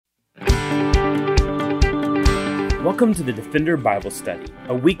Welcome to the Defender Bible Study,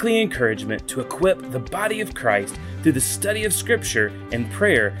 a weekly encouragement to equip the body of Christ through the study of Scripture and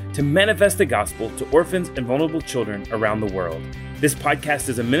prayer to manifest the gospel to orphans and vulnerable children around the world. This podcast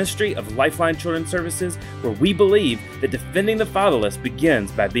is a ministry of Lifeline Children's Services where we believe that defending the fatherless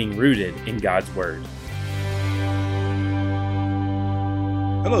begins by being rooted in God's Word.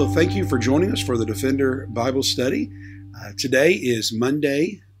 Hello, thank you for joining us for the Defender Bible Study. Today is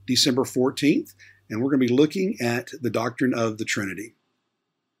Monday, December 14th. And we're going to be looking at the doctrine of the Trinity.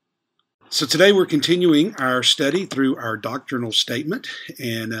 So today we're continuing our study through our doctrinal statement.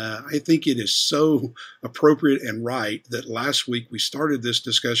 And I think it is so appropriate and right that last week we started this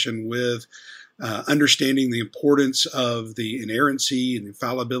discussion with understanding the importance of the inerrancy and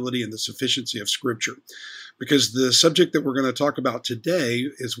infallibility and the sufficiency of Scripture. Because the subject that we're going to talk about today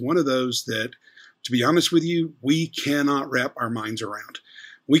is one of those that, to be honest with you, we cannot wrap our minds around.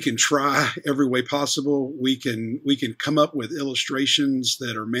 We can try every way possible. We can come up with illustrations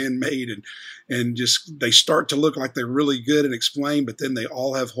that are man-made and just they start to look like they're really good and explain, but then they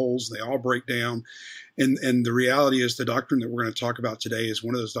all have holes. They all break down. And the reality is the doctrine that we're going to talk about today is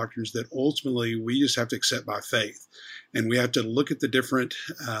one of those doctrines that ultimately we just have to accept by faith. And we have to look at the different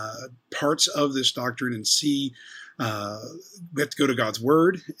parts of this doctrine and see. We have to go to God's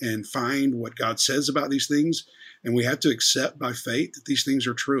Word and find what God says about these things. And we have to accept by faith that these things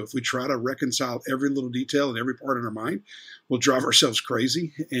are true. If we try to reconcile every little detail and every part in our mind, we'll drive ourselves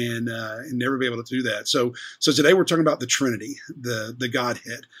crazy and never be able to do that. So today we're talking about the Trinity, the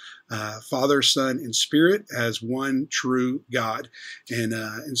Godhead, Father, Son, and Spirit as one true God.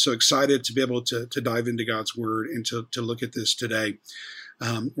 And so excited to be able to dive into God's Word and to look at this today.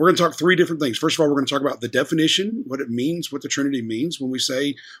 We're going to talk three different things. First of all, we're going to talk about the definition, what it means, what the Trinity means when we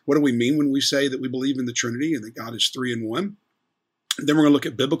say, what do we mean when we say that we believe in the Trinity and that God is three in one? Then we're going to look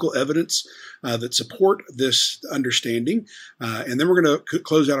at biblical evidence that support this understanding. And then we're going to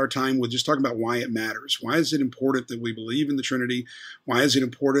close out our time with just talking about why it matters. Why is it important that we believe in the Trinity? Why is it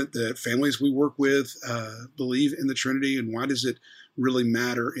important that families we work with believe in the Trinity? And why does it really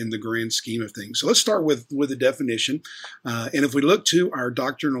matter in the grand scheme of things? So let's start with the definition. And if we look to our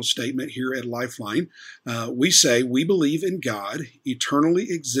doctrinal statement here at Lifeline, we say we believe in God eternally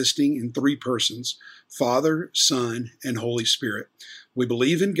existing in three persons, Father, Son, and Holy Spirit. We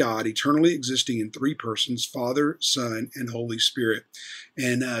believe in God eternally existing in three persons, Father, Son, and Holy Spirit.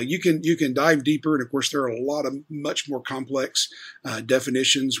 And you can dive deeper. And of course, there are a lot of much more complex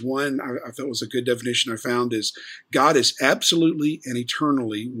definitions. One I felt was a good definition I found is God is absolutely and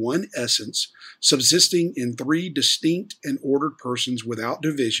eternally one essence, subsisting in three distinct and ordered persons without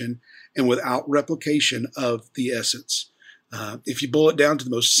division and without replication of the essence. If you boil it down to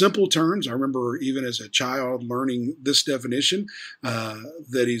the most simple terms, I remember even as a child learning this definition,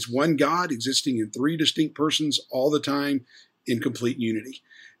 that he's one God existing in three distinct persons all the time in complete unity.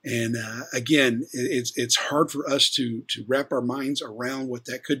 And again, it's hard for us to wrap our minds around what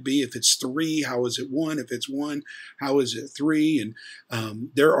that could be. If it's three, how is it one? If it's one, how is it three? And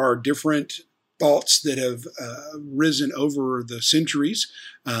there are different thoughts that have risen over the centuries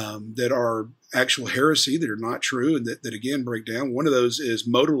that are actual heresy, that are not true, and that again break down. One of those is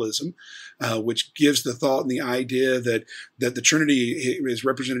modalism, which gives the thought and the idea that the Trinity is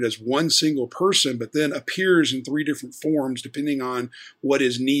represented as one single person, but then appears in three different forms depending on what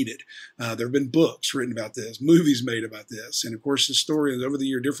is needed. There have been books written about this, movies made about this, and of course historians over the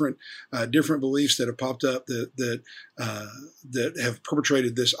year different beliefs that have popped up that have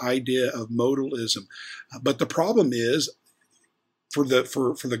perpetrated this idea of modalism. But the problem is, for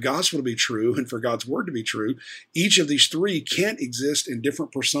the gospel to be true and for God's word to be true, each of these three can't exist in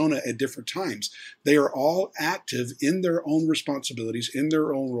different persona at different times. They are all active in their own responsibilities, in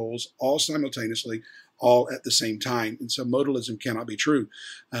their own roles, all simultaneously, all at the same time. And so modalism cannot be true.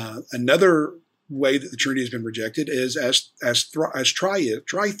 Another way that the Trinity has been rejected is as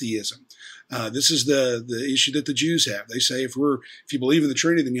tritheism. This is the issue that the Jews have. They say if you believe in the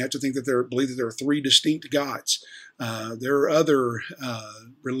Trinity, then you have to think that believe that there are three distinct gods. There are other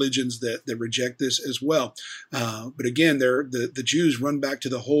religions that reject this as well. But again, the Jews run back to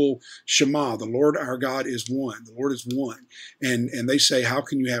the whole Shema, the Lord our God is one. The Lord is one. And they say, how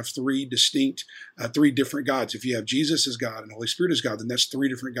can you have three different gods? If you have Jesus as God and Holy Spirit as God, then that's three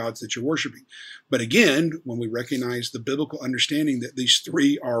different gods that you're worshiping. But again, when we recognize the biblical understanding that these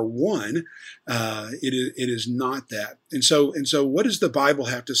three are one, it is not that. And so what does the Bible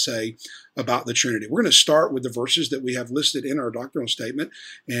have to say about the Trinity? We're going to start with the verses that we have listed in our doctrinal statement,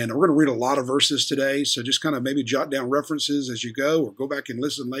 and we're going to read a lot of verses today. So just kind of maybe jot down references as you go, or go back and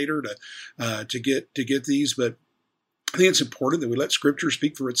listen later to get these. But I think it's important that we let Scripture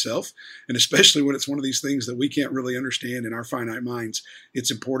speak for itself, and especially when it's one of these things that we can't really understand in our finite minds, it's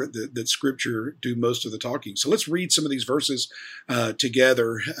important that Scripture do most of the talking. So let's read some of these verses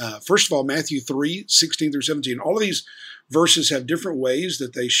together. First of all, Matthew 3, 16 through 17. All of these verses have different ways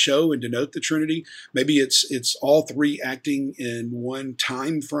that they show and denote the Trinity. Maybe it's all three acting in one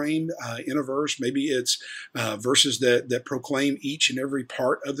time frame in a verse. Maybe it's verses that proclaim each and every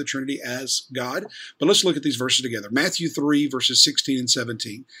part of the Trinity as God. But let's look at these verses together. Matthew 3, verses 16 and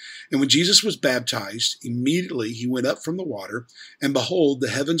 17. And when Jesus was baptized, immediately he went up from the water, and behold,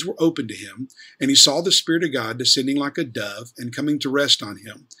 the heavens were opened to him, and he saw the Spirit of God descending like a dove and coming to rest on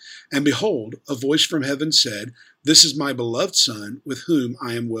him. And behold, a voice from heaven said, "This is my beloved Son, with whom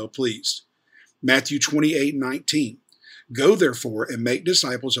I am well pleased." Matthew 28, 19. Go therefore and make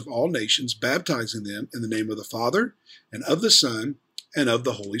disciples of all nations, baptizing them in the name of the Father, and of the Son, and of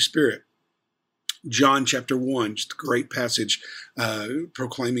the Holy Spirit. John chapter 1, just a great passage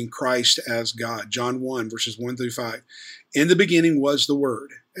proclaiming Christ as God. John 1, verses 1 through 5. In the beginning was the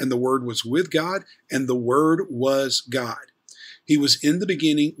Word, and the Word was with God, and the Word was God. He was in the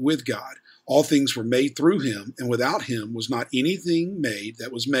beginning with God. All things were made through him, and without him was not anything made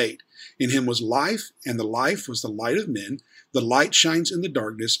that was made. In him was life, and the life was the light of men. The light shines in the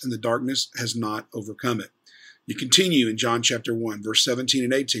darkness, and the darkness has not overcome it. You continue in John chapter 1, verse 17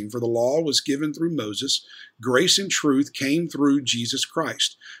 and 18. For the law was given through Moses. Grace and truth came through Jesus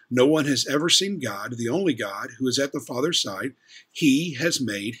Christ. No one has ever seen God, the only God, who is at the Father's side. He has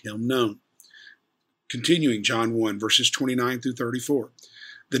made him known. Continuing John 1, verses 29 through 34.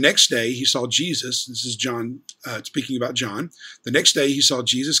 The next day he saw Jesus, this is John speaking about John. The next day he saw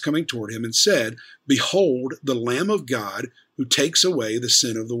Jesus coming toward him and said, "Behold, the Lamb of God who takes away the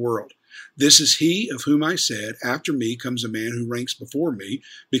sin of the world. This is he of whom I said, after me comes a man who ranks before me,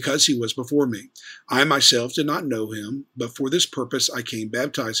 because he was before me. I myself did not know him, but for this purpose I came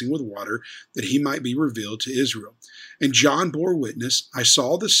baptizing with water, that he might be revealed to Israel. And John bore witness, I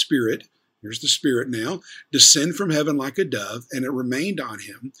saw the Spirit," here's the Spirit now, "descend from heaven like a dove, and it remained on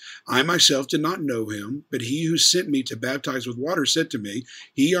him. I myself did not know him, but he who sent me to baptize with water said to me,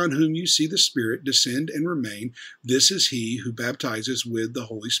 He on whom you see the Spirit descend and remain, this is he who baptizes with the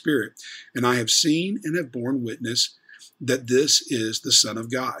Holy Spirit. And I have seen and have borne witness that this is the Son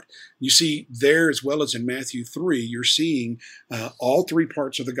of God." You see there, as well as in Matthew 3, you're seeing all three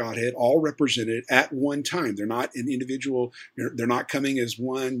parts of the Godhead all represented at one time. They're not an individual, they're not coming as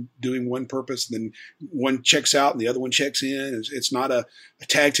one, doing one purpose, then one checks out and the other one checks in. It's not a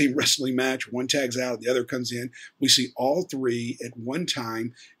tag team wrestling match. One tags out, the other comes in. We see all three at one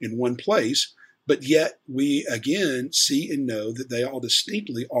time in one place. But yet we again see and know that they all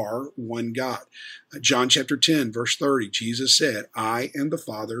distinctly are one God. John chapter 10, verse 30, Jesus said, "I and the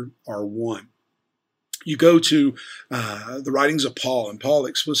Father are one." You go to the writings of Paul, and Paul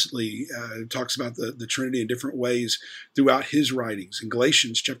explicitly talks about the Trinity in different ways throughout his writings. In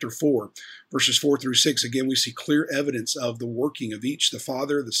Galatians chapter 4, verses 4 through 6, again, we see clear evidence of the working of each, the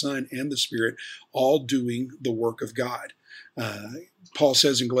Father, the Son, and the Spirit, all doing the work of God. Paul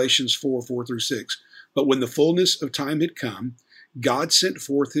says in Galatians 4, 4 through 6, "But when the fullness of time had come, God sent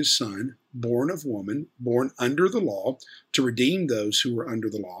forth his Son, born of woman, born under the law, to redeem those who were under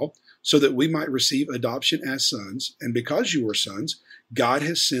the law, so that we might receive adoption as sons. And because you are sons, God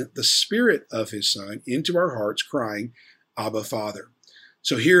has sent the Spirit of his Son into our hearts, crying, Abba, Father."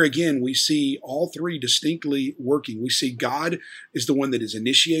 So here again, we see all three distinctly working. We see God is the one that is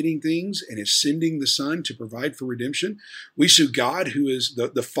initiating things and is sending the Son to provide for redemption. We see God, who is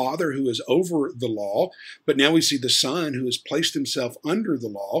the Father, who is over the law. But now we see the Son, who has placed himself under the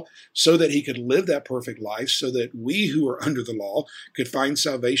law so that he could live that perfect life, so that we who are under the law could find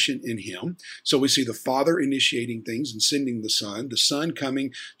salvation in him. So we see the Father initiating things and sending the Son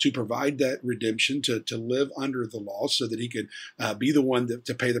coming to provide that redemption, to live under the law so that he could be the one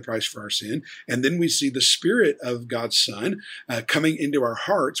to pay the price for our sin. And then we see the Spirit of God's Son coming into our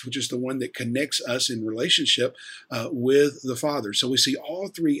hearts, which is the one that connects us in relationship with the Father. So we see all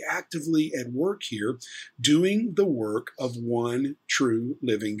three actively at work here, doing the work of one true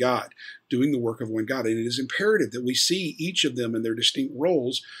living God, doing the work of one God. And it is imperative that we see each of them in their distinct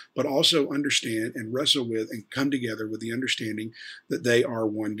roles, but also understand and wrestle with and come together with the understanding that they are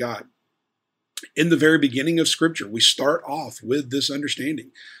one God. In the very beginning of Scripture, we start off with this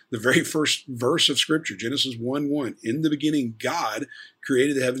understanding. The very first verse of Scripture, Genesis 1:1, "In the beginning, God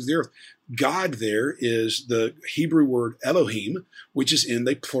created the heavens and the earth." God there is the Hebrew word Elohim, which is in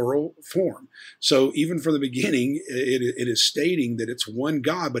the plural form. So even from the beginning, it is stating that it's one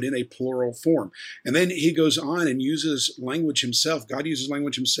God, but in a plural form. And then he goes on and uses language himself. God uses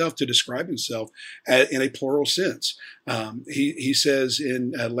language himself to describe himself in a plural sense. He says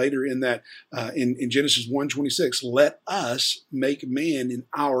later in that in Genesis 1:26, let us make man in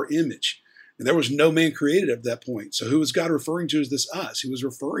our image. And there was no man created at that point. So who was God referring to as this us? He was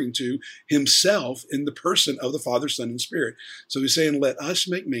referring to himself in the person of the Father, Son, and Spirit. So he's saying, let us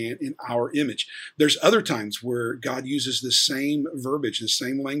make man in our image. There's other times where God uses the same verbiage, the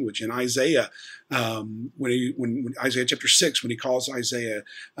same language. In Isaiah, when Isaiah chapter 6, when he calls Isaiah,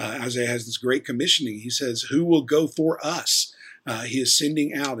 Isaiah has this great commissioning. He says, who will go for us? He is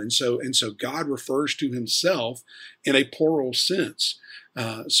sending out. And so God refers to himself in a plural sense.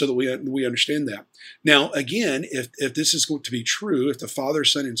 So that we understand that. Now, again, if this is going to be true, if the Father,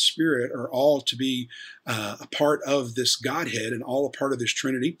 Son, and Spirit are all to be a part of this Godhead and all a part of this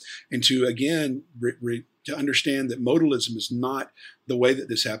Trinity, and to, again, to understand that modalism is not the way that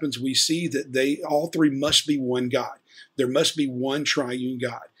this happens, we see that all three must be one God. There must be one triune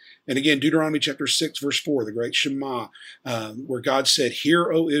God. And again, Deuteronomy chapter 6, verse 4, the great Shema, where God said,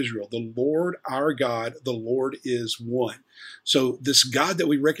 hear, O Israel, the Lord our God, the Lord is one. So this God that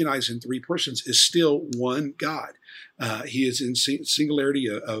we recognize in three persons is still one God. He is in singularity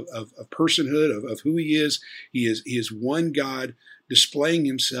of personhood, of who he is. He is one God, displaying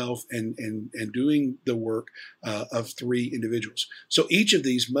himself and doing the work of three individuals. So each of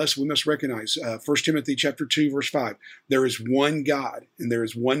these we must recognize. 1 Timothy chapter 2, verse 5, there is one God, and there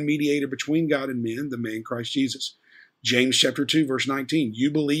is one mediator between God and men, the man Christ Jesus. James chapter 2, verse 19,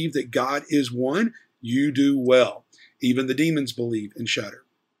 you believe that God is one, you do well. Even the demons believe and shudder.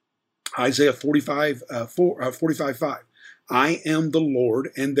 Isaiah 45:5, I am the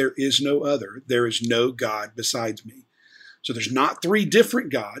Lord, and there is no other. There is no God besides me. So there's not three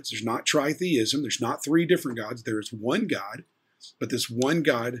different gods. There's not tritheism. There's not three different gods. There is one God, but this one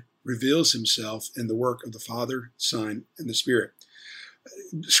God reveals himself in the work of the Father, Son, and the Spirit.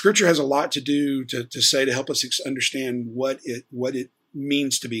 Scripture has a lot to do to say to help us understand what it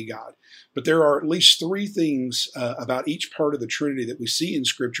means to be God. But there are at least three things about each part of the Trinity that we see in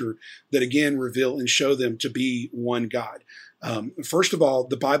Scripture that again reveal and show them to be one God. First of all,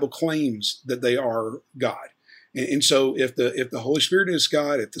 the Bible claims that they are God. And so if the Holy Spirit is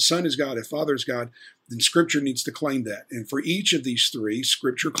God, if the Son is God, if Father is God, then Scripture needs to claim that. And for each of these three,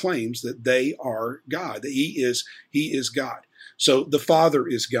 Scripture claims that they are God, that He is God. So the Father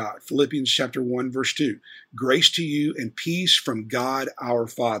is God. Philippians chapter 1, verse 2. Grace to you and peace from God our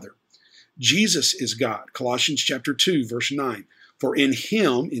Father. Jesus is God. Colossians chapter 2, verse 9. For in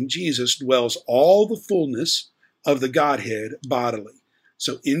Him, in Jesus, dwells all the fullness of the Godhead bodily.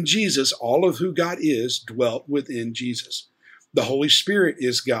 So in Jesus, all of who God is dwelt within Jesus. The Holy Spirit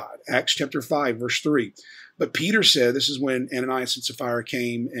is God. Acts chapter 5, verse 3. But Peter said, this is when Ananias and Sapphira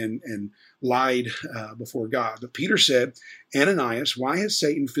came and lied before God. But Peter said, Ananias, why has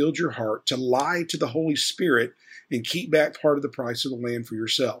Satan filled your heart to lie to the Holy Spirit and keep back part of the price of the land for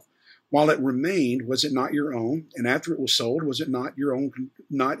yourself? While it remained, was it not your own? And after it was sold, was it not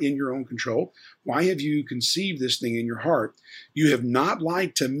in your own control? Why have you conceived this thing in your heart? You have not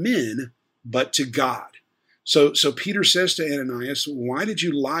lied to men, but to God. So Peter says to Ananias, why did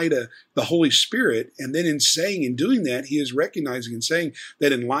you lie to the Holy Spirit? And then in doing that, he is recognizing and saying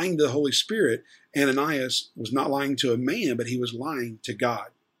that in lying to the Holy Spirit, Ananias was not lying to a man, but he was lying to God.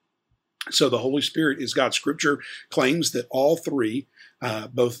 So the Holy Spirit is God. Scripture claims that all three,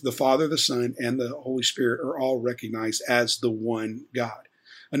 both the Father, the Son, and the Holy Spirit, are all recognized as the one God.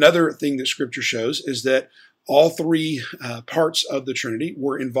 Another thing that Scripture shows is that all three parts of the Trinity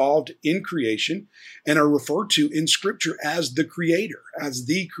were involved in creation and are referred to in Scripture as the Creator,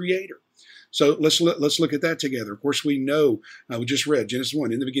 So let's look at that together. Of course, we know, we just read Genesis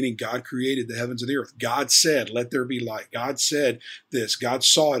 1, in the beginning, God created the heavens and the earth. God said, let there be light. God said this. God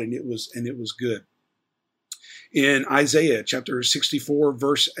saw it, and it was good. In Isaiah chapter 64,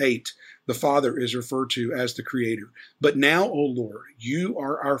 verse 8, the Father is referred to as the Creator. But now, O Lord, you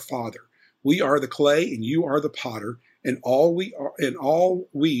are our Father. We are the clay, and you are the potter, and all we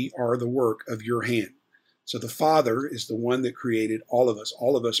are the work of your hand. So the Father is the one that created all of us.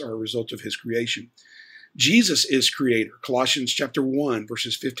 All of us are a result of his creation. Jesus is Creator. Colossians chapter 1,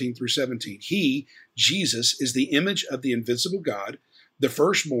 verses 15 through 17. He, Jesus, is the image of the invisible God, the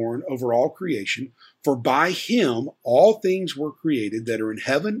firstborn over all creation. For by him all things were created that are in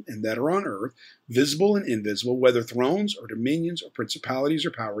heaven and that are on earth, visible and invisible, whether thrones or dominions or principalities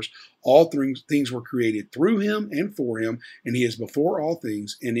or powers. All things were created through him and for him, and he is before all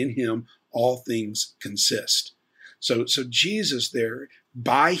things, and in him all things consist. So Jesus there,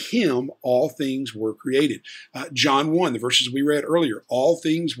 by him, all things were created. John 1, the verses we read earlier, all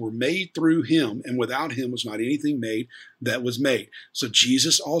things were made through him, and without him was not anything made that was made. So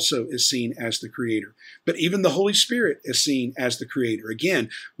Jesus also is seen as the creator. But even the Holy Spirit is seen as the creator. Again,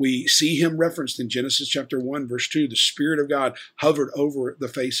 we see him referenced in Genesis chapter 1, verse 2, the Spirit of God hovered over the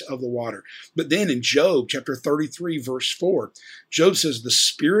face of the water. But then in Job chapter 33, verse 4, Job says, the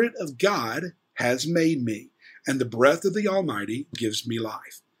Spirit of God has made me, and the breath of the Almighty gives me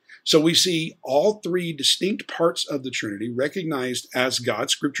life. So we see all three distinct parts of the Trinity recognized as God.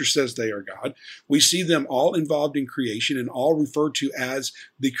 Scripture says they are God. We see them all involved in creation and all referred to as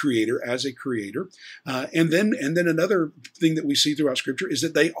the Creator, as a creator. And then another thing that we see throughout Scripture is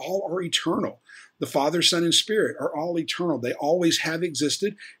that they all are eternal. The Father, Son, and Spirit are all eternal. They always have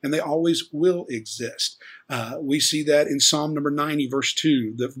existed, and they always will exist. We see that in Psalm number 90, verse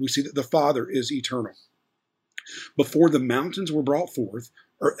 2, that we see that the Father is eternal. Before the mountains were brought forth,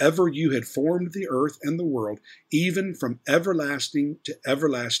 or ever you had formed the earth and the world, even from everlasting to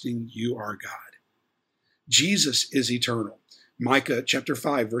everlasting, you are God. Jesus is eternal. Micah chapter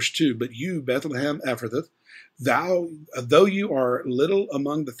 5, verse 2, but you, Bethlehem Ephrathah, though you are little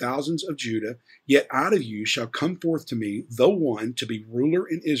among the thousands of Judah, yet out of you shall come forth to me the one to be ruler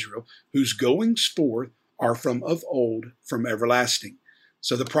in Israel, whose goings forth are from of old, from everlasting.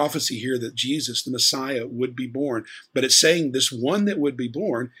 So the prophecy here that Jesus, the Messiah, would be born, but it's saying this one that would be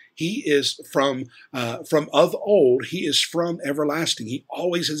born, he is from of old. He is from everlasting. He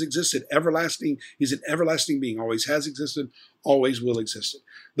always has existed. Everlasting. He's an everlasting being. Always has existed. Always will exist.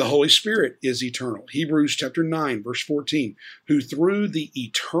 The Holy Spirit is eternal. Hebrews chapter 9, verse 14, who through the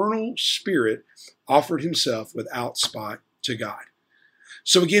eternal Spirit offered himself without spot to God.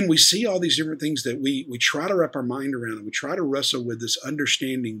 So again, we see all these different things that we try to wrap our mind around, and we try to wrestle with this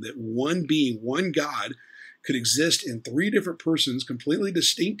understanding that one being, one God, could exist in three different persons, completely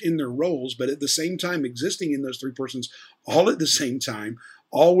distinct in their roles, but at the same time existing in those three persons all at the same time,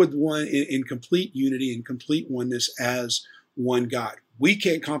 all with one in complete unity and complete oneness as one God. We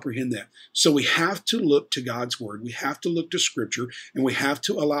can't comprehend that. So we have to look to God's word. We have to look to Scripture, and we have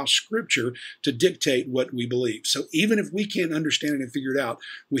to allow Scripture to dictate what we believe. So even if we can't understand it and figure it out,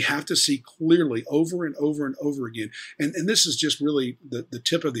 we have to see clearly over and over and over again. And this is just really the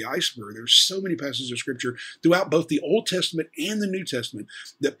tip of the iceberg. There's so many passages of Scripture throughout both the Old Testament and the New Testament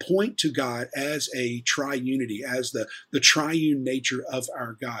that point to God as a triunity, as the triune nature of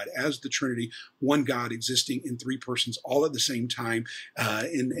our God, as the Trinity, one God existing in three persons all at the same time.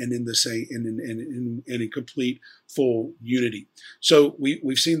 In complete full unity. So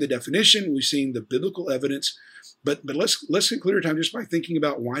we've seen the definition, we've seen the biblical evidence, but let's conclude our time just by thinking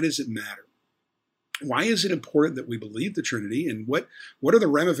about, why does it matter? Why is it important that we believe the Trinity, and what are the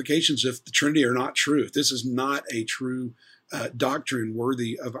ramifications if the Trinity are not true, if this is not a true doctrine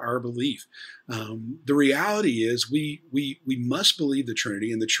worthy of our belief? The reality is we must believe the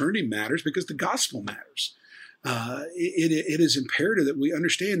Trinity, and the Trinity matters because the gospel matters. It is imperative that we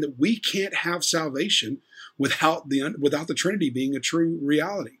understand that we can't have salvation without the Trinity being a true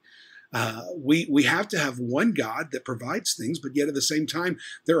reality. We have to have one God that provides things, but yet at the same time,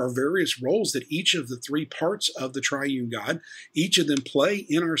 there are various roles that each of the three parts of the triune God, each of them play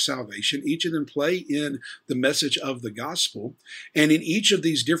in our salvation, each of them play in the message of the gospel. And in each of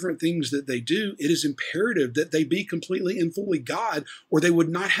these different things that they do, it is imperative that they be completely and fully God, or they would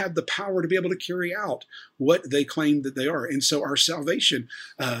not have the power to be able to carry out what they claim that they are. And so our salvation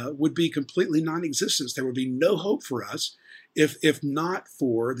would be completely non-existent. There would be no hope for us if not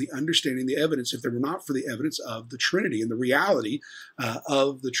for the understanding, the evidence, if there were not for the evidence of the Trinity and the reality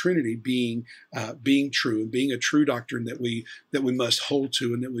of the Trinity being true, and being a true doctrine that we must hold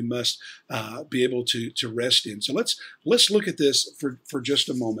to, and that we must be able to rest in. So let's look at this for just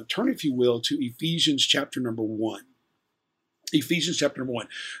a moment. Turn, if you will, to Ephesians chapter number 1. Ephesians chapter 1.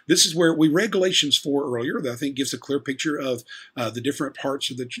 This is where we read Galatians 4 earlier, that I think gives a clear picture of the different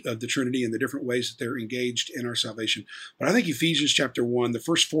parts of the Trinity and the different ways that they're engaged in our salvation. But I think Ephesians chapter 1, the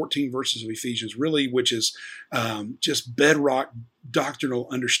first 14 verses of Ephesians, really, which is just bedrock doctrinal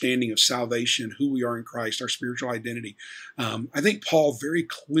understanding of salvation, who we are in Christ, our spiritual identity. I think Paul very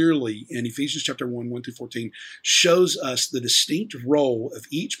clearly in Ephesians chapter 1, 1 through 14, shows us the distinct role of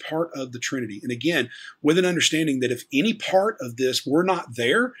each part of the Trinity. And again, with an understanding that if any part of this were not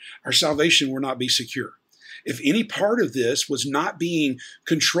there, our salvation will not be secure. If any part of this was not being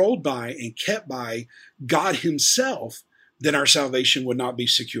controlled by and kept by God himself, then our salvation would not be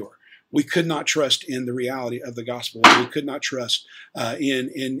secure. we could not trust in the reality of the gospel. We could not trust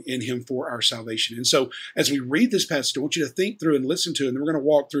in him for our salvation. And so as we read this passage, I want you to think through and listen to it. And then we're going to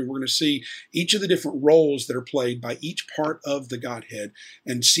walk through and we're going to see each of the different roles that are played by each part of the Godhead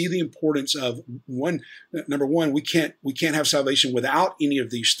and see the importance of number one, we can't have salvation without any of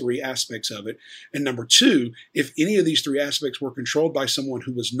these three aspects of it. And number two, if any of these three aspects were controlled by someone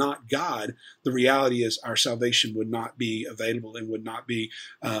who was not God, the reality is our salvation would not be available and would not be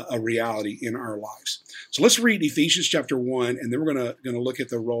a reality in our lives. So let's read Ephesians chapter 1, and then we're going to look at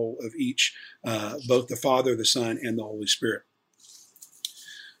the role of each, both the Father, the Son, and the Holy Spirit.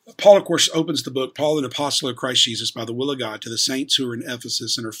 Paul, of course, opens the book, Paul, an apostle of Christ Jesus, by the will of God, to the saints who are in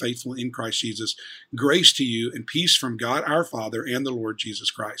Ephesus and are faithful in Christ Jesus. Grace to you and peace from God our Father and the Lord Jesus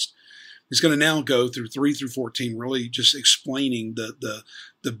Christ. He's going to now go through 3 through 14, really just explaining the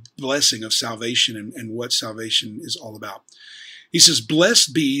blessing of salvation and what salvation is all about. He says,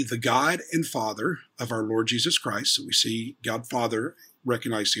 blessed be the God and Father of our Lord Jesus Christ. So we see God Father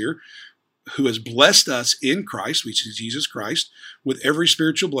recognized here, who has blessed us in Christ, which is Jesus Christ, with every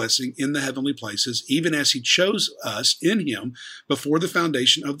spiritual blessing in the heavenly places, even as he chose us in him before the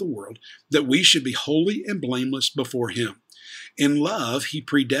foundation of the world, that we should be holy and blameless before him. In love, he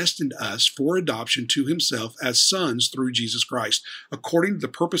predestined us for adoption to himself as sons through Jesus Christ, according to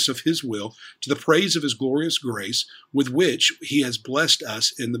the purpose of his will, to the praise of his glorious grace, with which he has blessed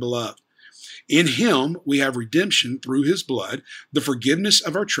us in the beloved. In him we have redemption through his blood, the forgiveness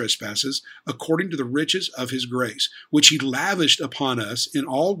of our trespasses, according to the riches of his grace, which he lavished upon us in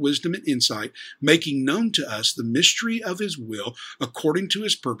all wisdom and insight, making known to us the mystery of his will, according to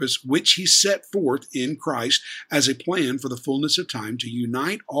his purpose, which he set forth in Christ as a plan for the fullness of time, to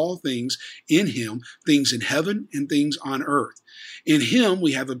unite all things in him, things in heaven and things on earth. In him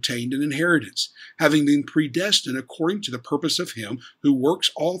we have obtained an inheritance, having been predestined according to the purpose of him who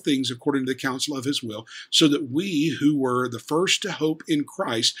works all things according to the counsel of his will, so that we who were the first to hope in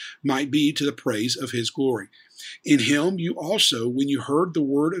Christ might be to the praise of his glory. In him you also, when you heard the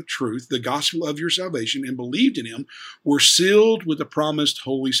word of truth, the gospel of your salvation, and believed in him, were sealed with the promised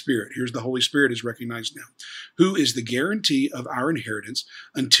Holy Spirit. Here's the Holy Spirit is recognized now, who is the guarantee of our inheritance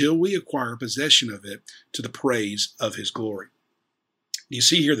until we acquire possession of it to the praise of his glory. You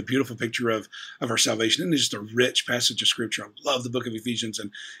see here the beautiful picture of our salvation. And it's just a rich passage of Scripture. I love the book of Ephesians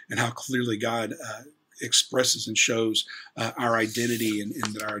and how clearly God expresses and shows our identity and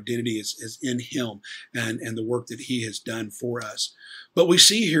that our identity is in him and the work that he has done for us. But we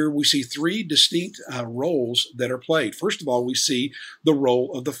see three distinct roles that are played. First of all, we see the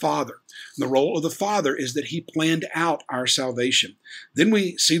role of the Father. And the role of the Father is that he planned out our salvation. Then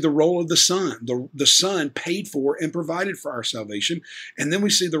we see the role of the Son. The Son paid for and provided for our salvation. And then we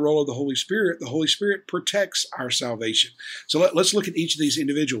see the role of the Holy Spirit. The Holy Spirit protects our salvation. So let's look at each of these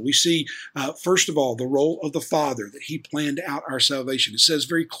individually. We see, first of all, the role of the Father, that he planned out our salvation. It says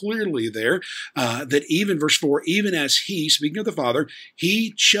very clearly there that even, verse 4, even as he, speaking of the Father,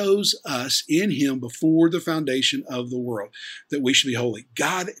 he chose us in him before the foundation of the world, that we should be holy.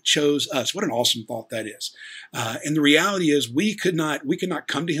 God chose us. What an awesome thought that is. And the reality is we could not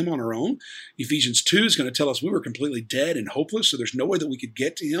come to him on our own. Ephesians 2 is going to tell us we were completely dead and hopeless, so there's no way that we could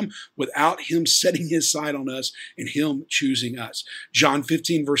get to him without him setting his sight on us and him choosing us. John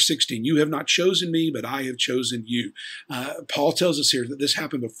 15, verse 16, you have not chosen me, but I have chosen you. Paul tells us here that this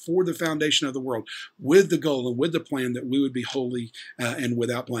happened before the foundation of the world, with the goal and with the plan that we would be holy and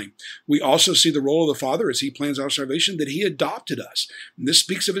without blame. We also see the role of the Father as he plans our salvation, that he adopted us. And this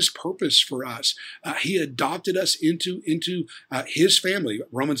speaks of his purpose for us. He adopted us into his family.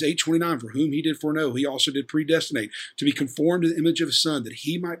 Romans 8:29, for whom he did foreknow, he also did predestinate to be conformed to the image of his Son, that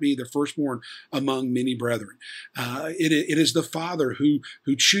he might be the firstborn among many brethren. It is the Father who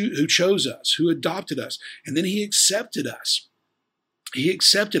chose us, who adopted us, and then he accepted us. He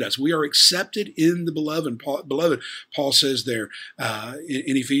accepted us. We are accepted in the beloved. Paul says there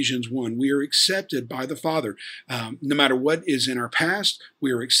in Ephesians 1, we are accepted by the Father. No matter what is in our past,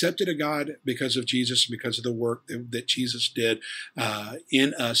 we are accepted of God because of Jesus, because of the work that Jesus did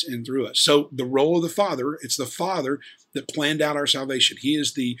in us and through us. So the role of the Father, it's the Father that planned out our salvation. He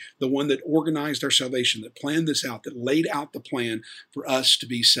is the one that organized our salvation, that planned this out, that laid out the plan for us to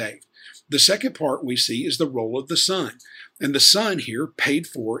be saved. The second part we see is the role of the Son. And the Son here paid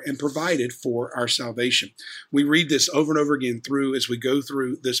for and provided for our salvation. We read this over and over again as we go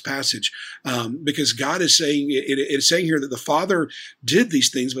through this passage, because God is saying, it is saying here that the Father did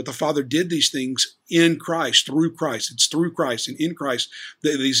these things, but the Father did these things in Christ, through Christ. It's through Christ and in Christ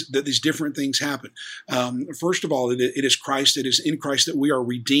that these different things happen. First of all, it is Christ. It is in Christ that we are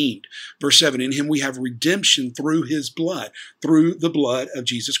redeemed. Verse 7, in him we have redemption through his blood, through the blood of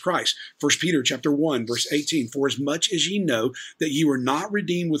Jesus Christ. 1 Peter chapter 1, verse 18, for as much as ye know that ye were not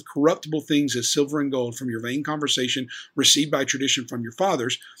redeemed with corruptible things as silver and gold from your vain conversation received by tradition from your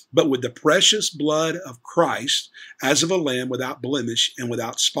fathers, but with the precious blood of Christ as of a lamb without blemish and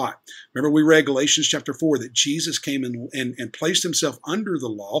without spot. Remember, we read Galatians chapter 4 that Jesus came and placed himself under the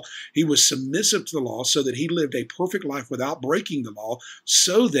law. He was submissive to the law so that he lived a perfect life without breaking the law,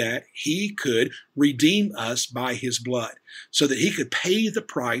 so that he could redeem us by his blood, so that he could pay the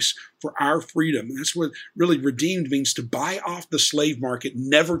price for our freedom. And that's what really redeemed means, to buy off the slave market,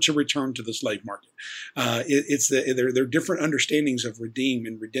 never to return to the slave market. There are different understandings of redeem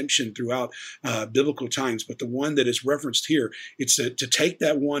and redemption throughout biblical times, but the one that is referenced here, it's to take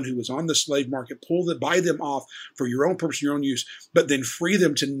that one who was on the slave market, buy them off for your own purpose, your own use, but then free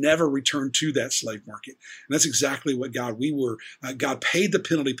them to never return to that slave market. And that's exactly what God paid the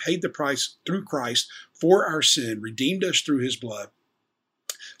penalty, paid the price through Christ for our sin, redeemed us through his blood,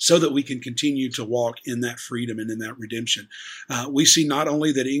 so that we can continue to walk in that freedom and in that redemption. We see not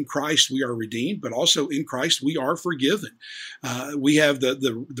only that in Christ we are redeemed, but also in Christ we are forgiven. We have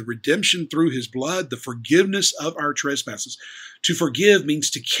the redemption through his blood, the forgiveness of our trespasses. To forgive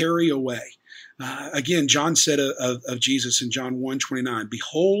means to carry away. Again, John said of Jesus in John 1:29,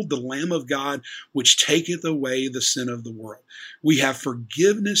 behold the Lamb of God, which taketh away the sin of the world. We have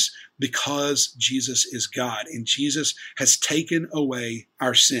forgiveness because Jesus is God, and Jesus has taken away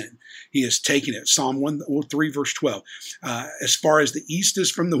our sin. He has taken it. Psalm 103, verse 12. As far as the east is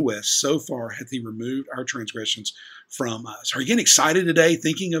from the west, so far hath he removed our transgressions from us. Are you getting excited today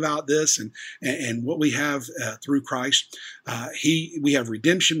thinking about this and what we have through Christ? We have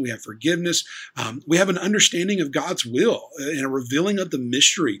redemption, we have forgiveness, we have an understanding of God's will and a revealing of the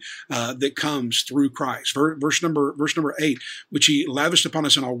mystery that comes through Christ. Verse number 8, which he lavished upon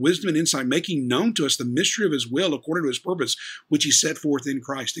us in all wisdom and insight, making known to us the mystery of his will according to his purpose, which he set forth in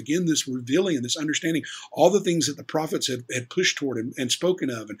Christ. Again, this revealing and this understanding, all the things that the prophets had pushed toward and spoken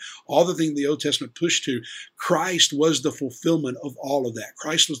of, and all the things the Old Testament pushed to, Christ was the fulfillment of all of that.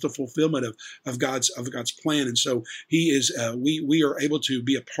 Christ was the fulfillment of God's plan, and so he is. We are able to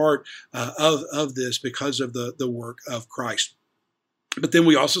be a part of this because of the work of Christ. But then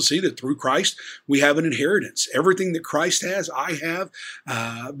we also see that through Christ, we have an inheritance. Everything that Christ has, I have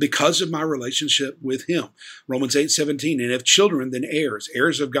because of my relationship with him. Romans 8:17, and if children, then heirs,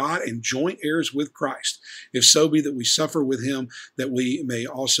 heirs of God and joint heirs with Christ. If so be that we suffer with him, that we may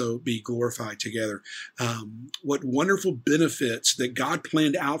also be glorified together. What wonderful benefits that God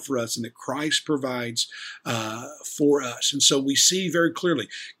planned out for us and that Christ provides for us. And so we see very clearly,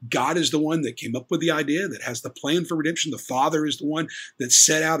 God is the one that came up with the idea, that has the plan for redemption. The Father is the one that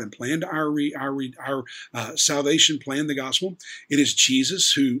set out and planned our salvation, planned the gospel. It is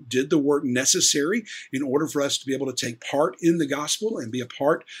Jesus who did the work necessary in order for us to be able to take part in the gospel and be a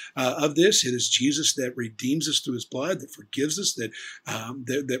part of this. It is Jesus that redeems us through his blood, that forgives us,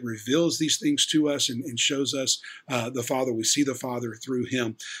 that reveals these things to us and shows us the Father. We see the Father through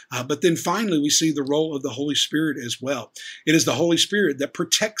him. But then finally, we see the role of the Holy Spirit as well. It is the Holy Spirit that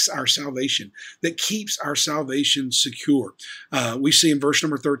protects our salvation, that keeps our salvation secure. We see in verse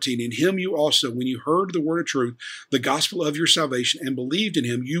number 13, in him you also, when you heard the word of truth, the gospel of your salvation, and believed in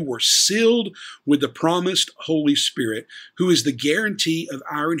him, you were sealed with the promised Holy Spirit, who is the guarantee of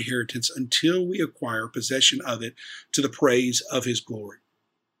our inheritance until we acquire possession of it to the praise of his glory.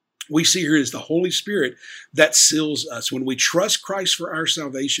 We see here is the Holy Spirit that seals us. When we trust Christ for our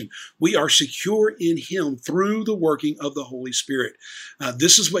salvation, we are secure in him through the working of the Holy Spirit.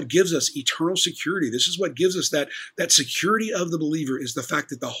 This is what gives us eternal security. This is what gives us that security of the believer, is the fact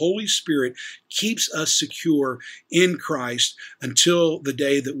that the Holy Spirit keeps us secure in Christ until the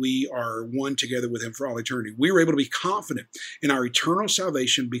day that we are one together with him for all eternity. We are able to be confident in our eternal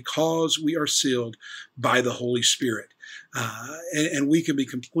salvation because we are sealed by the Holy Spirit. And we can be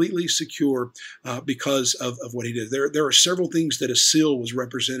completely secure because of what he did. There are several things that a seal was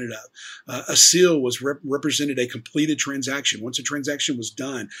represented of. A seal was represented a completed transaction. Once a transaction was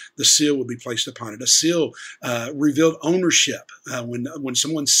done, the seal would be placed upon it. A seal revealed ownership. When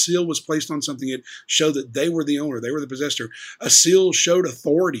someone's seal was placed on something, it showed that they were the owner, they were the possessor. A seal showed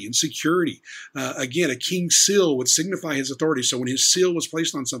authority and security. Again, a king's seal would signify his authority. So when his seal was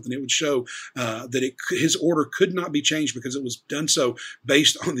placed on something, it would show that his order could not be changed because it was done so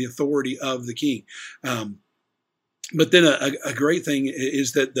based on the authority of the king. But then a great thing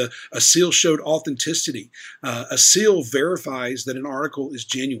is that a seal showed authenticity. A seal verifies that an article is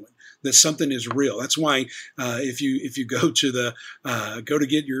genuine. that something is real. That's why if you go to go to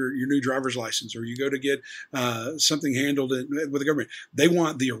get your new driver's license, or you go to get something handled with the government, they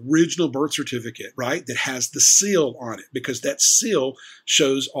want the original birth certificate, right? That has the seal on it, because that seal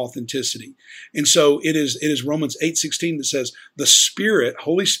shows authenticity. And so it is Romans 8:16 that says, the Spirit,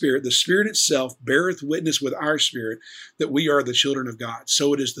 Holy Spirit, the Spirit itself beareth witness with our spirit that we are the children of God.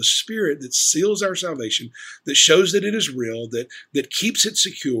 So it is the Spirit that seals our salvation, that shows that it is real, that keeps it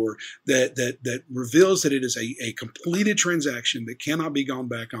secure, that reveals that it is a completed transaction that cannot be gone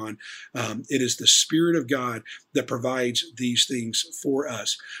back on. It is the Spirit of God that provides these things for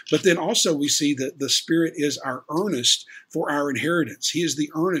us. But then also we see that the Spirit is our earnest for our inheritance. He is the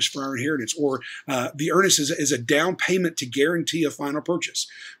earnest for our inheritance, or the earnest is a down payment to guarantee a final purchase.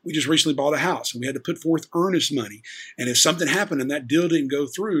 We just recently bought a house, and we had to put forth earnest money. And if something happened and that deal didn't go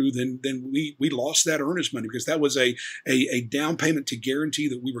through, then we lost that earnest money, because that was a down payment to guarantee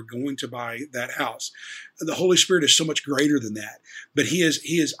that we were going to buy that house. The Holy Spirit is so much greater than that, but He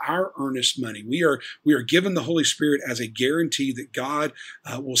is our earnest money. We are given the Holy Spirit as a guarantee that God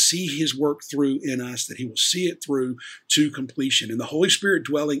will see His work through in us, that He will see it through to completion. And the Holy Spirit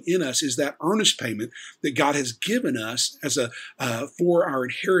dwelling in us is that earnest payment that God has given us as for our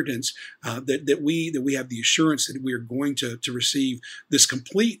inheritance, that we have the assurance that we are going to receive this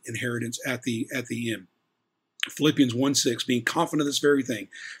complete inheritance at the end. Philippians 1:6, being confident of this very thing,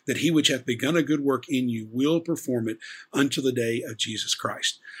 that He which hath begun a good work in you will perform it unto the day of Jesus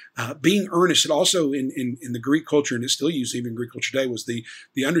Christ. Being earnest, it also in the Greek culture, and it's still used even in Greek culture today, was the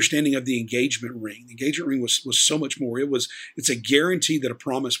understanding of the engagement ring. The engagement ring was so much more. It's a guarantee that a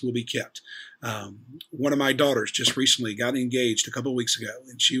promise will be kept. One of my daughters just recently got engaged a couple of weeks ago,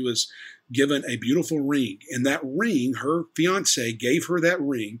 and she was given a beautiful ring. And that ring, her fiance gave her that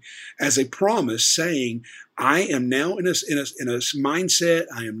ring as a promise, saying, I am now in a mindset,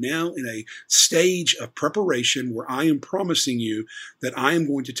 I am now in a stage of preparation where I am promising you that I am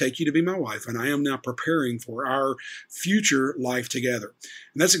going to take you to be my wife, and I am now preparing for our future life together.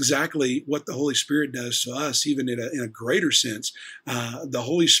 And that's exactly what the Holy Spirit does to us, even in a greater sense. The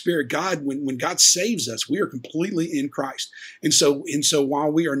Holy Spirit, God, when God saves us, we are completely in Christ. And so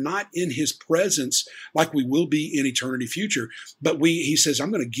while we are not in His presence like we will be in eternity future, but He says,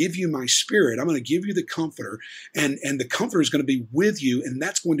 I'm going to give you my Spirit. I'm going to give you the Comforter, and the Comforter is going to be with you, and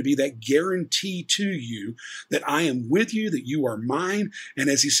that's going to be that guarantee to you that I am with you, that you are mine. And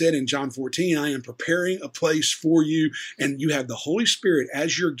as He said in John 14, I am preparing a place for you, and you have the Holy Spirit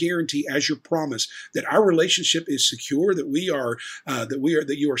as your guarantee, as your promise that our relationship is secure, that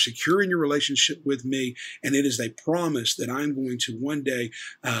you are secure in your relationship with me, and it is a promise that I'm going to one day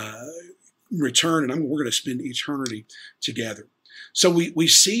return, and we're going to spend eternity together. So we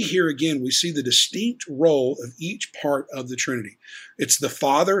see here again, we see the distinct role of each part of the Trinity. It's the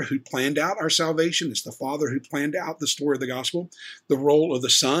Father who planned out our salvation. It's the Father who planned out the story of the gospel. The role of the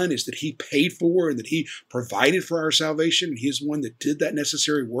Son is that He paid for and that He provided for our salvation. He is one that did that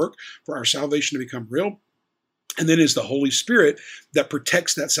necessary work for our salvation to become real. And then is the Holy Spirit that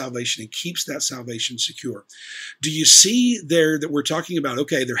protects that salvation and keeps that salvation secure. Do you see there that we're talking about,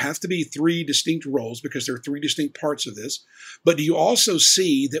 okay, there have to be three distinct roles because there are three distinct parts of this. But do you also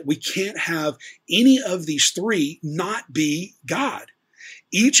see that we can't have any of these three not be God?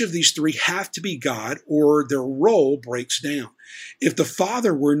 Each of these three have to be God, or their role breaks down. If the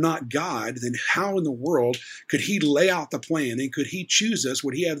Father were not God, then how in the world could He lay out the plan, and could He choose us?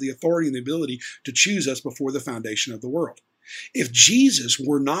 Would He have the authority and the ability to choose us before the foundation of the world? If Jesus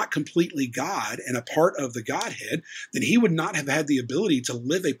were not completely God and a part of the Godhead, then He would not have had the ability to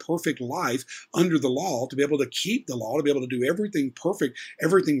live a perfect life under the law, to be able to keep the law, to be able to do everything perfect,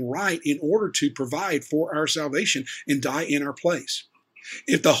 everything right, in order to provide for our salvation and die in our place.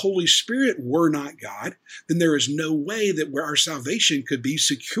 If the Holy Spirit were not God, then there is no way that our salvation could be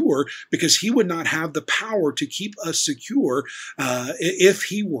secure, because He would not have the power to keep us secure if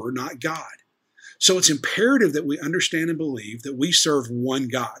He were not God. So it's imperative that we understand and believe that we serve one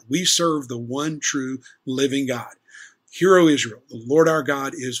God. We serve the one true living God. Hear, O Israel, the Lord our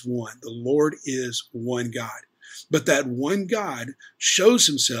God is one. The Lord is one God. But that one God shows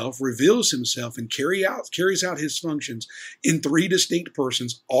Himself, reveals Himself, and carries out His functions in three distinct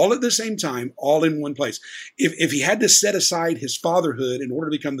persons, all at the same time, all in one place. If He had to set aside His fatherhood in order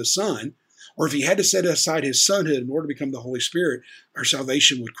to become the Son, or if He had to set aside His sonhood in order to become the Holy Spirit, our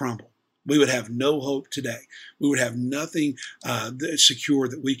salvation would crumble. We would have no hope today. We would have nothing secure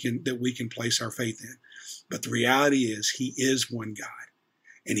that we can place our faith in. But the reality is He is one God.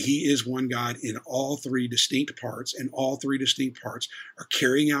 And he is one God in all three distinct parts, and all three distinct parts are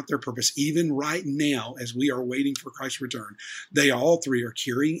carrying out their purpose. Even right now, as we are waiting for Christ's return, they all three are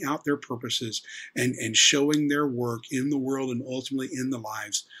carrying out their purposes and showing their work in the world and ultimately in the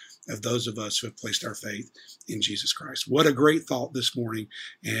lives of those of us who have placed our faith in Jesus Christ. What a great thought this morning,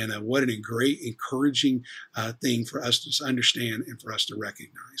 and what a great encouraging thing for us to understand and for us to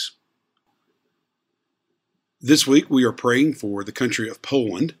recognize. This week, we are praying for the country of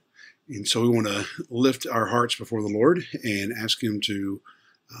Poland, and so we want to lift our hearts before the Lord and ask Him to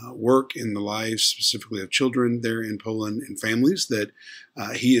work in the lives specifically of children there in Poland and families that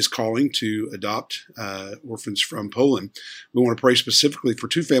He is calling to adopt orphans from Poland. We want to pray specifically for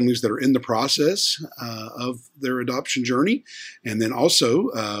two families that are in the process of their adoption journey. And then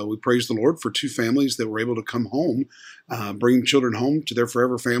also we praise the Lord for two families that were able to come home, bring children home to their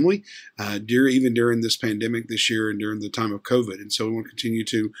forever family even during this pandemic this year and during the time of COVID. And so we want to continue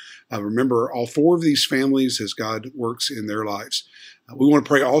to remember all four of these families as God works in their lives. We want to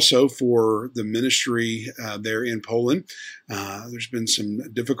pray also for the ministry there in Poland. There's been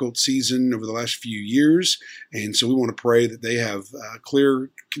some difficult season over the last few years, and so we want to pray that they have clear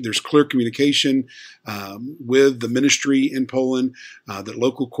communication with the ministry in Poland, that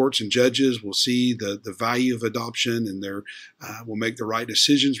local courts and judges will see the value of adoption and will make the right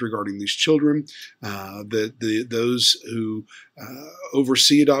decisions regarding these children, that those who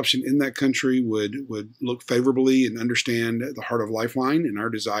oversee adoption in that country would look favorably and understand the heart of Lifeline and our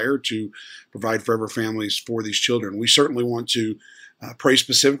desire to provide forever families for these children. We certainly want to pray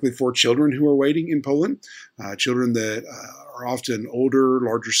specifically for children who are waiting in Poland, children that are often older,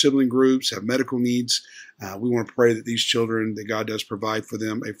 larger sibling groups, have medical needs. We want to pray that these children, that God does provide for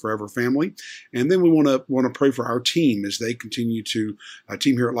them a forever family. And then we want to pray for our team as they continue to,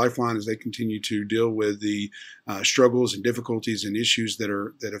 team here at Lifeline, as they continue to deal with the struggles and difficulties and issues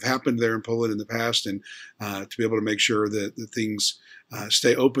that have happened there in Poland in the past, and to be able to make sure that things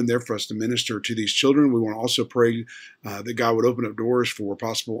stay open there for us to minister to these children. We want to also pray that God would open up doors for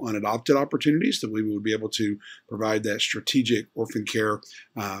possible unadopted opportunities, that we would be able to provide that strategic orphan care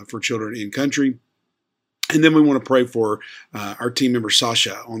for children in country. And then we want to pray for our team member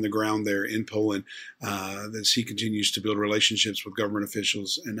Sasha on the ground there in Poland, as he continues to build relationships with government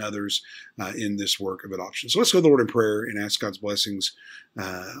officials and others in this work of adoption. So let's go to the Lord in prayer and ask God's blessings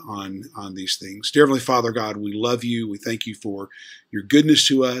on these things. Dear Heavenly Father, God, we love you. We thank you for your goodness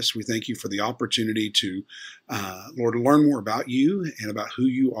to us. We thank you for the opportunity to, Lord, learn more about you and about who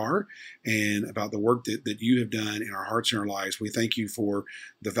you are and about the work that you have done in our hearts and our lives. We thank you for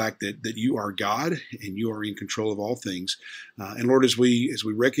the fact that you are God and you are in control of all things. And Lord, as we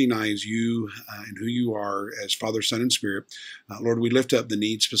recognize you and who you are as Father, Son, and Spirit, Lord, we lift up the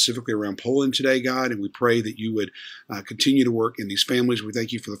needs specifically around Poland today, God, and we pray that you would continue to work in these families. We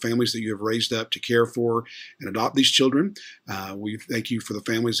thank you for the families that you have raised up to care for and adopt these children. We thank you for the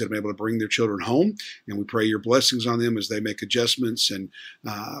families that have been able to bring their children home, and we pray your blessings on them as they make adjustments and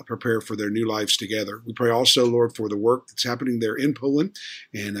prepare for their new lives together. We pray also, Lord, for the work that's happening there in Poland,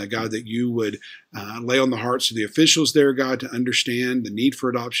 and God, that you would lay on the hearts of the officials there, God, to understand the need for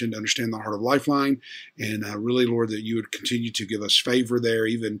adoption, to understand the heart of Lifeline, and really, Lord, that you would continue to give us favor there,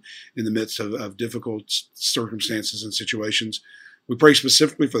 even in the midst of difficult circumstances and situations. We pray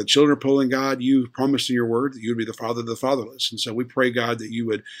specifically for the children of Poland, God. You promised in your word that you would be the father of the fatherless. And so we pray, God, that you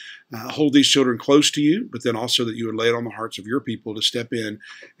would hold these children close to you, but then also that you would lay it on the hearts of your people to step in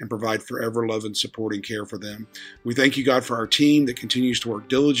and provide forever love and support and care for them. We thank you, God, for our team that continues to work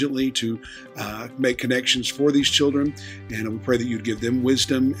diligently to make connections for these children. And we pray that you'd give them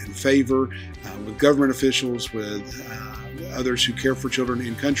wisdom and favor with government officials, with others who care for children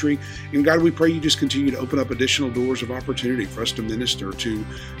in country. And God, we pray you just continue to open up additional doors of opportunity for us to minister to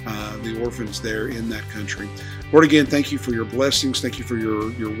the orphans there in that country. Lord, again, thank you for your blessings. Thank you for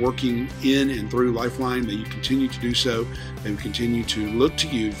your working in and through Lifeline. May you continue to do so. May we continue to look to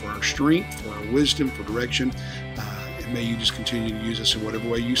you for our strength, for our wisdom, for direction. And may you just continue to use us in whatever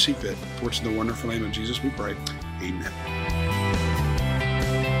way you see fit. For it's in the wonderful name of Jesus we pray. Amen.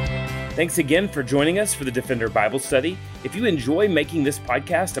 Thanks again for joining us for the Defender Bible Study. If you enjoy making this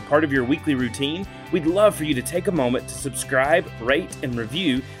podcast a part of your weekly routine, we'd love for you to take a moment to subscribe, rate, and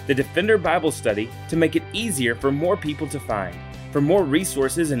review the Defender Bible Study to make it easier for more people to find. For more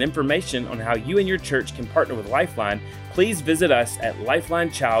resources and information on how you and your church can partner with Lifeline, please visit us at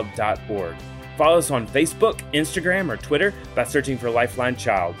lifelinechild.org. Follow us on Facebook, Instagram, or Twitter by searching for Lifeline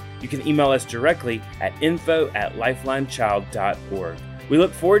Child. You can email us directly at info@lifelinechild.org. We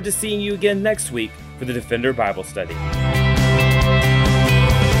look forward to seeing you again next week for the Defender Bible Study.